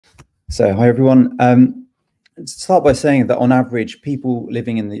So, hi everyone. Start by saying that on average, people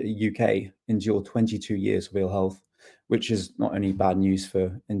living in the UK endure 22 years of ill health, which is not only bad news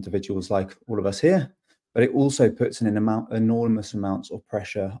for individuals like all of us here, but it also puts enormous amounts of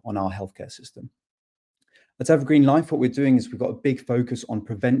pressure on our healthcare system. At Evergreen Life, what we're doing is we've got a big focus on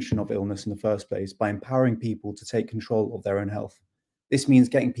prevention of illness in the first place by empowering people to take control of their own health. This means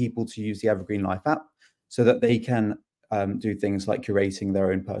getting people to use the Evergreen Life app so that they can do things like curating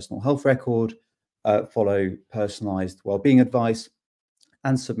their own personal health record, follow personalized wellbeing advice,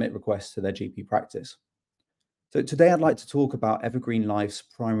 and submit requests to their GP practice. So today I'd like to talk about Evergreen Life's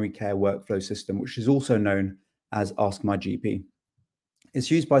primary care workflow system, which is also known as Ask My GP. It's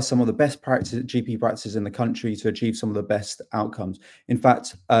used by some of the best GP practices in the country to achieve some of the best outcomes. In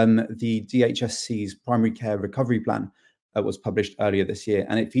fact, the DHSC's primary care recovery plan was published earlier this year,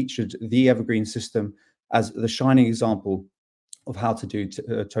 and it featured the Evergreen system as the shining example of how to do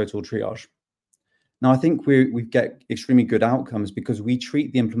total triage. Now, I think we get extremely good outcomes because we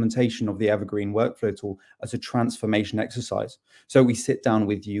treat the implementation of the Evergreen workflow tool as a transformation exercise. So we sit down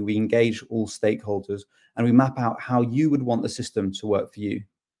with you, we engage all stakeholders, and we map out how you would want the system to work for you.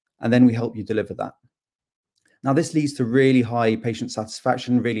 And then we help you deliver that. Now, this leads to really high patient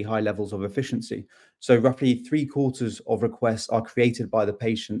satisfaction, really high levels of efficiency. So roughly 3/4 of requests are created by the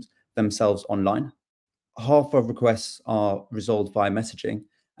patient themselves online. Half of requests are resolved via messaging,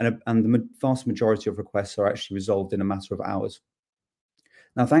 and the vast majority of requests are actually resolved in a matter of hours.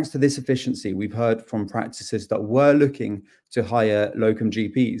 Now, thanks to this efficiency, we've heard from practices that were looking to hire locum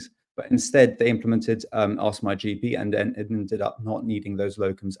GPs, but instead they implemented Ask My GP and then ended up not needing those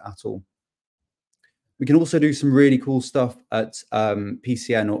locums at all. We can also do some really cool stuff at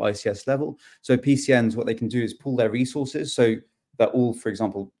PCN or ICS level. So PCNs, what they can do is pool their resources so that all, for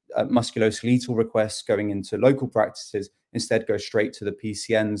example, musculoskeletal requests going into local practices instead go straight to the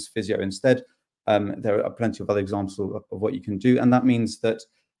PCN's physio instead. There are plenty of other examples of what you can do. And that means that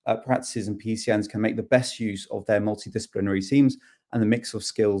practices and PCNs can make the best use of their multidisciplinary teams and the mix of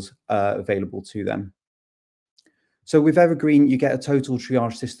skills available to them. So with Evergreen, you get a total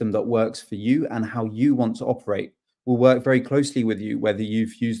triage system that works for you and how you want to operate. We'll work very closely with you, whether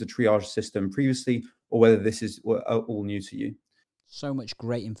you've used the triage system previously or whether this is all new to you. So much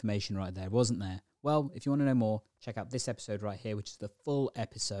great information right there, wasn't there? Well, if you want to know more, check out this episode right here, which is the full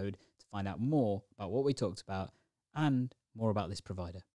episode to find out more about what we talked about and more about this provider.